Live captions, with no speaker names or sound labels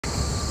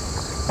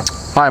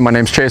Hi, my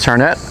name's Chase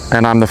Harnett,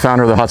 and I'm the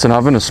founder of the Hudson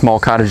Oven, a small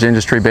cottage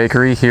industry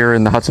bakery here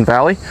in the Hudson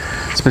Valley,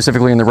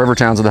 specifically in the river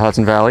towns of the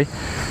Hudson Valley.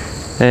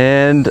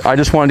 And I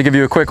just wanted to give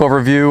you a quick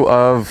overview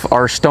of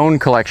our stone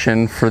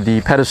collection for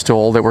the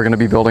pedestal that we're going to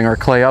be building our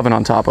clay oven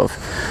on top of.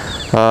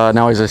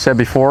 Now, as I said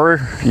before,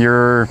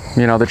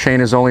 the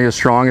chain is only as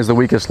strong as the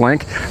weakest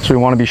link, so we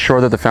want to be sure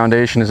that the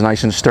foundation is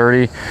nice and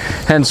sturdy,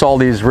 hence all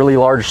these really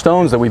large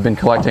stones that we've been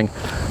collecting.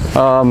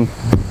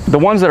 The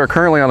ones that are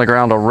currently on the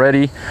ground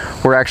already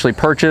were actually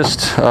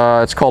purchased.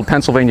 It's called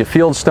Pennsylvania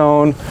field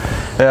stone.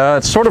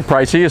 It's sort of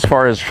pricey as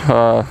far as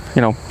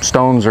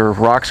stones or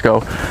rocks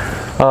go.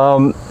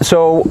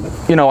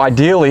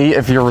 Ideally,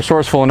 if you're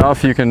resourceful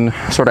enough, you can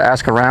sort of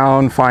ask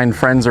around, find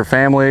friends or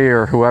family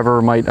or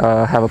whoever might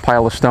have a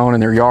pile of stone in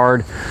their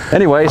yard.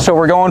 Anyway, so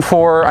we're going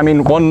for,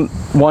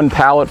 one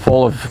pallet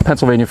full of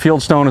Pennsylvania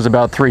field stone is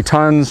about 3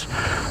 tons.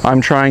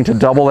 I'm trying to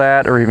double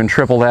that or even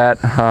triple that.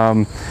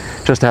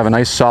 Just to have a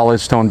nice solid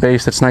stone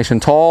base that's nice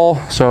and tall,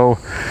 so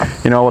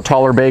a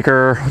taller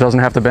baker doesn't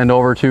have to bend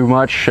over too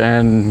much,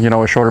 and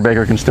a shorter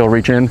baker can still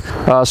reach in.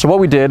 So what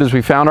we did is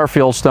we found our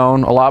field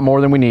stone, a lot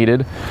more than we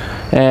needed,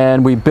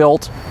 and we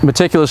built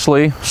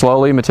meticulously,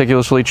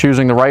 meticulously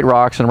choosing the right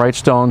rocks and right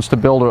stones to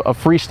build a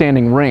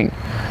freestanding ring.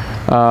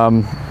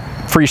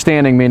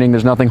 Freestanding meaning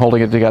there's nothing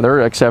holding it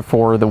together except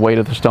for the weight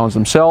of the stones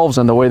themselves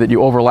and the way that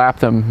you overlap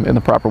them in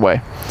the proper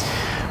way.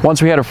 Once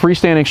we had a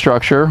freestanding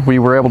structure, we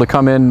were able to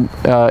come in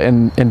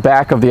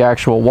back of the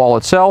actual wall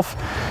itself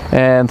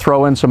and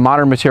throw in some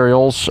modern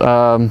materials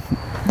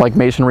like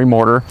masonry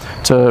mortar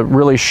to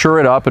really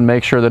shore it up and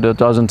make sure that it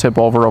doesn't tip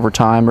over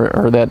time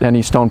or that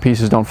any stone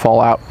pieces don't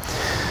fall out.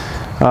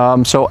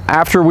 So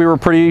after we were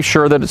pretty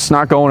sure that it's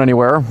not going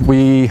anywhere,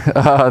 we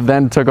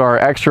then took our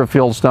extra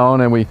field stone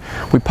and we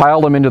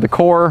piled them into the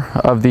core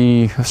of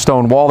the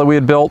stone wall that we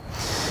had built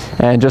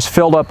and just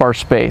filled up our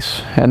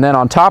space. And then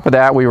on top of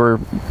that, we were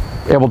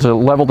able to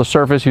level the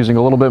surface using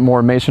a little bit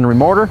more masonry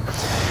mortar,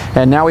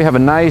 and now we have a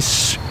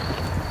nice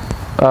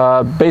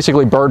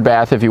basically bird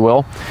bath, if you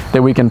will,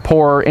 that we can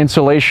pour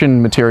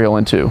insulation material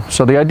into.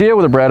 So the idea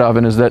with a bread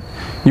oven is that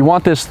you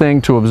want this thing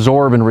to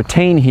absorb and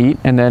retain heat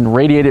and then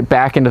radiate it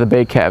back into the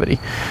bake cavity,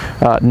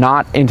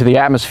 not into the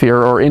atmosphere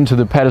or into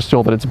the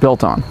pedestal that it's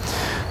built on.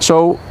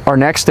 So our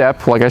next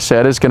step, like I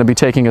said, is going to be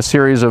taking a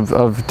series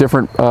of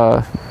different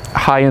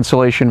high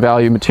insulation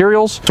value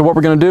materials. So what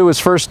we're going to do is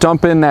first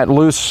dump in that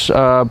loose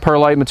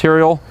perlite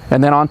material,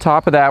 and then on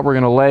top of that we're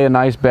going to lay a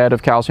nice bed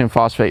of calcium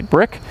phosphate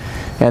brick,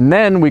 and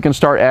then we can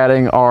start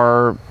adding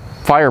our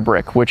fire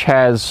brick, which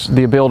has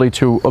the ability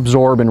to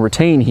absorb and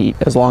retain heat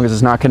as long as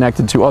it's not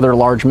connected to other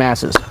large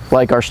masses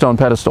like our stone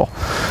pedestal.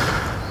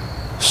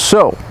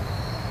 So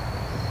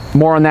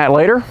more on that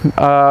later.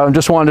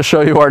 Just wanted to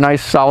show you our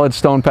nice solid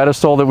stone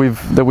pedestal that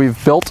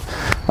we've built.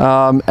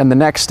 And the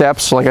next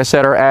steps, like I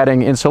said, are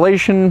adding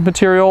insulation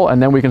material,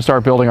 and then we can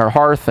start building our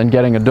hearth and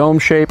getting a dome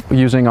shape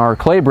using our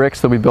clay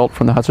bricks that we built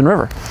from the Hudson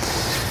River.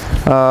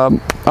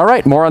 All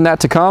right, more on that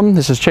to come.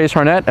 This is Chase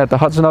Harnett at the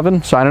Hudson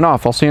Oven, signing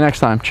off. I'll see you next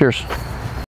time. Cheers.